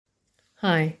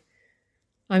Hi,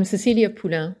 I'm Cecilia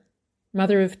Poulain,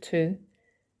 mother of two,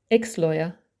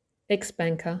 ex-lawyer,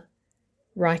 ex-banker,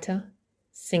 writer,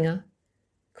 singer,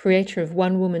 creator of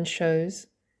one-woman shows,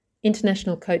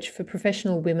 international coach for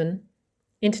professional women,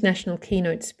 international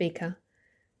keynote speaker,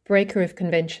 breaker of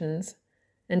conventions,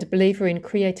 and a believer in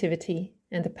creativity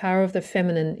and the power of the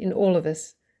feminine in all of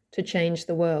us to change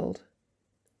the world.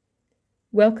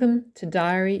 Welcome to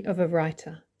Diary of a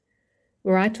Writer,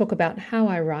 where I talk about how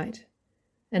I write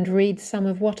and read some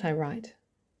of what I write.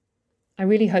 I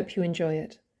really hope you enjoy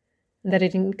it and that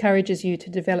it encourages you to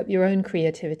develop your own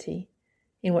creativity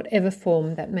in whatever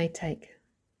form that may take.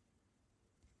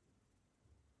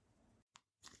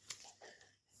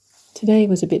 Today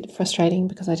was a bit frustrating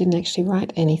because I didn't actually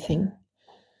write anything.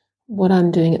 What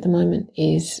I'm doing at the moment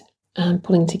is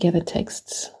pulling together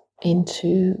texts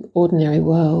into Ordinary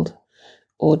World,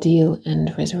 Ordeal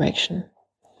and Resurrection.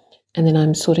 And then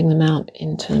I'm sorting them out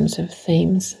in terms of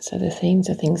themes. So the themes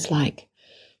are things like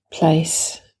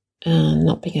place,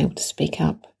 not being able to speak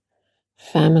up,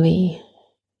 family,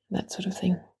 that sort of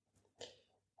thing.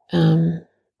 I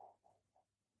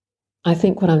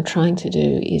think what I'm trying to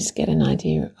do is get an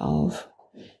idea of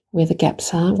where the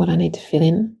gaps are, what I need to fill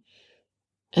in,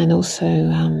 and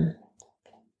also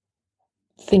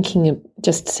thinking of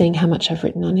just seeing how much I've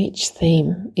written on each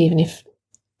theme, even if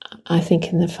I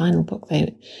think in the final book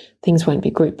things won't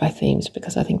be grouped by themes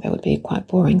because I think that would be quite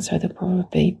boring, so they'll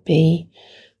probably be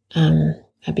a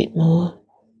bit more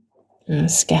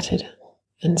scattered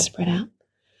and spread out.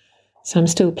 So I'm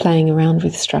still playing around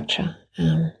with structure,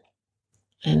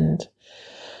 and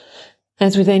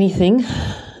as with anything,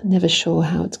 never sure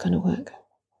how it's going to work.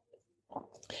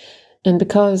 And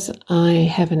because I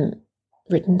haven't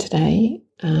written today,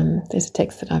 there's a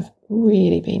text that I've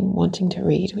really been wanting to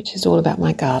read, which is all about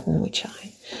my garden, which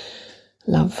I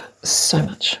love so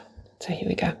much. So here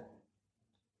we go.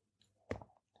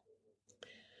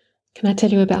 Can I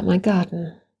tell you about my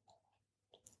garden?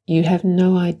 You have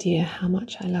no idea how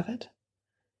much I love it.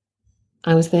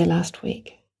 I was there last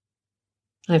week.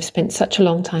 I've spent such a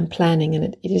long time planning,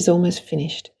 and it is almost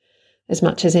finished, as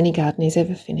much as any garden is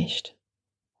ever finished.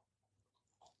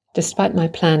 Despite my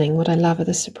planning, what I love are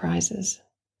the surprises.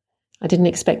 I didn't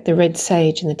expect the red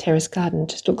sage in the terrace garden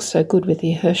to look so good with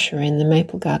the Hirschera in the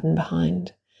maple garden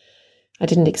behind. I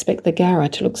didn't expect the Gara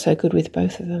to look so good with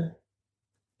both of them.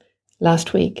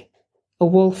 Last week, a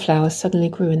wallflower suddenly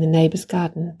grew in the neighbour's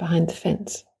garden behind the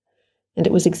fence, and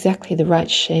it was exactly the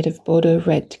right shade of Bordeaux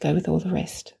red to go with all the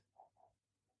rest.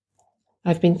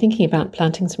 I've been thinking about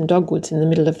planting some dogwoods in the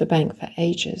middle of the bank for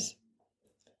ages.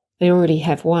 They already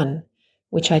have one,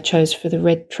 which I chose for the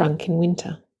red trunk in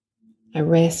winter, a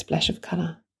rare splash of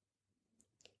colour.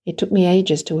 It took me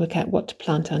ages to work out what to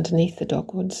plant underneath the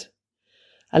dogwoods.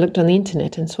 I looked on the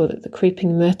internet and saw that the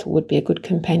creeping myrtle would be a good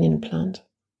companion plant.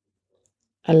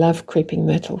 I love creeping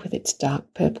myrtle with its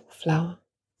dark purple flower.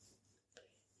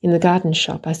 In the garden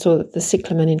shop I saw that the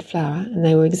cyclamen in flower, and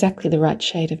they were exactly the right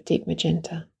shade of deep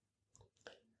magenta.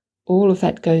 All of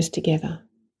that goes together,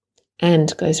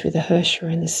 and goes with the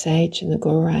Hirschera and the sage and the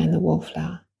Gora and the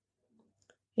wallflower.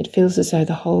 It feels as though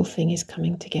the whole thing is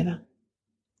coming together.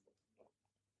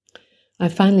 I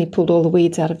finally pulled all the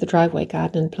weeds out of the driveway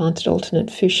garden and planted alternate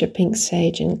fuchsia pink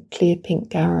sage and clear pink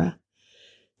Gowra.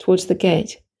 Towards the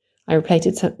gate, I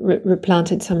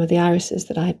replanted some of the irises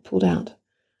that I had pulled out,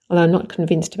 although I'm not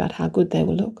convinced about how good they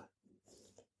will look.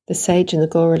 The sage and the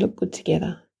Gora look good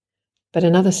together, but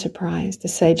another surprise, the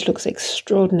sage looks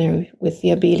extraordinary with the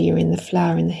abelia in the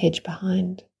flower in the hedge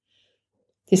behind.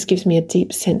 This gives me a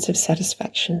deep sense of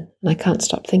satisfaction, and I can't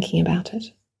stop thinking about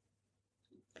it.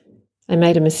 I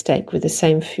made a mistake with the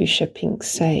same fuchsia pink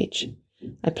sage.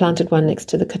 I planted one next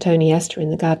to the cotoneaster in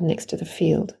the garden next to the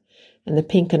field, and the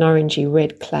pink and orangey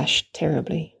red clashed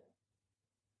terribly.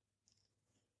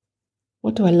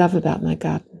 What do I love about my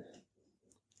garden?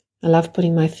 I love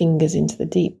putting my fingers into the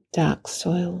deep, dark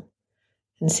soil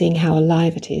and seeing how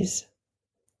alive it is.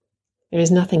 There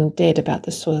is nothing dead about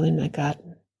the soil in my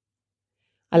garden.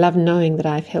 I love knowing that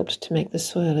I've helped to make the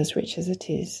soil as rich as it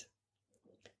is.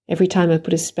 Every time I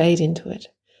put a spade into it,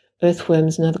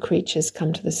 earthworms and other creatures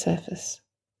come to the surface.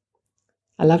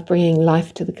 I love bringing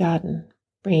life to the garden,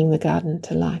 bringing the garden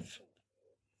to life.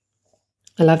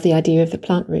 I love the idea of the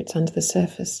plant roots under the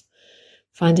surface,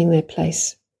 finding their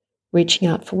place, reaching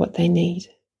out for what they need,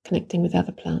 connecting with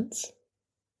other plants.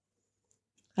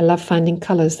 I love finding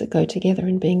colours that go together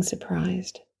and being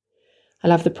surprised. I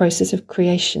love the process of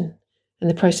creation and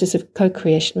the process of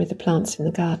co-creation with the plants in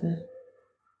the garden.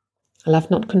 I love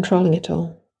not controlling it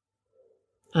all.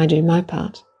 I do my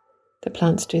part, the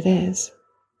plants do theirs.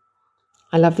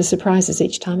 I love the surprises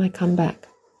each time I come back.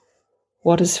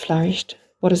 What has flourished,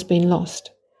 what has been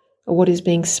lost, or what is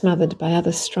being smothered by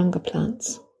other stronger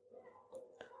plants.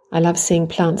 I love seeing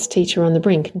plants teeter on the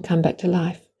brink and come back to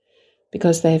life,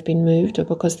 because they have been moved or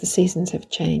because the seasons have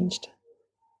changed.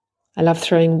 I love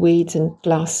throwing weeds and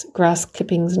grass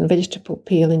clippings and vegetable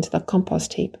peel into the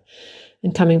compost heap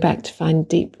and coming back to find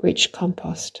deep, rich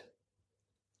compost.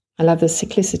 I love the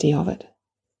cyclicity of it.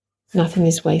 Nothing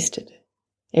is wasted.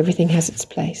 Everything has its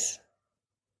place.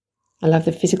 I love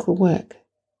the physical work,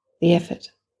 the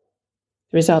effort.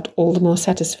 The result all the more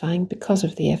satisfying because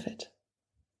of the effort.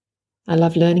 I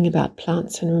love learning about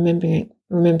plants and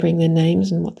remembering their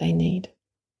names and what they need.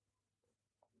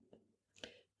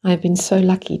 I have been so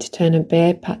lucky to turn a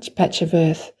bare patch of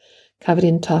earth covered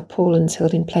in tarpaulins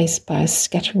held in place by a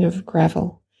scattering of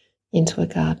gravel into a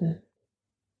garden.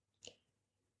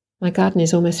 My garden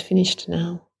is almost finished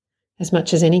now, as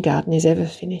much as any garden is ever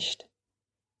finished.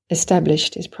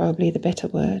 Established is probably the better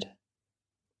word.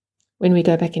 When we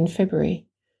go back in February,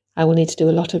 I will need to do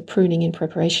a lot of pruning in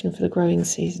preparation for the growing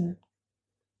season.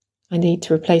 I need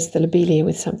to replace the lobelia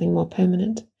with something more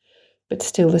permanent, but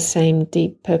still the same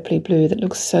deep purpley blue that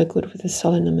looks so good with the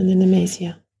solanum and the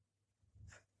nemesia.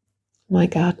 My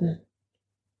garden.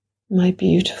 My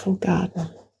beautiful garden.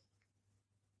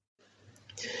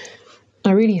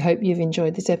 I really hope you've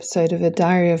enjoyed this episode of A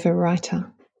Diary of a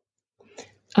Writer.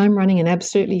 I'm running an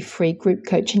absolutely free group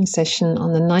coaching session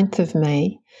on the 9th of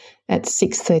May at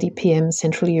 6:30 p.m.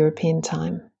 Central European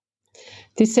Time.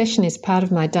 This session is part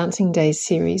of my Dancing Days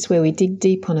series where we dig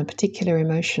deep on a particular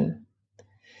emotion.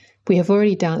 We have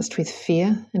already danced with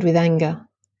fear and with anger,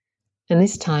 and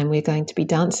this time we're going to be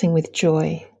dancing with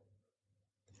joy.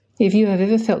 If you have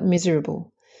ever felt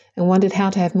miserable and wondered how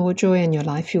to have more joy in your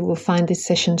life, you will find this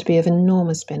session to be of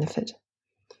enormous benefit.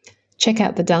 Check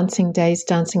out the Dancing Days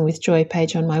Dancing with Joy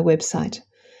page on my website,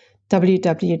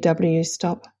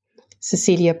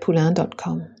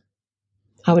 www.ceciliapoulin.com.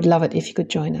 I would love it if you could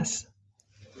join us.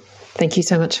 Thank you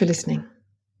so much for listening.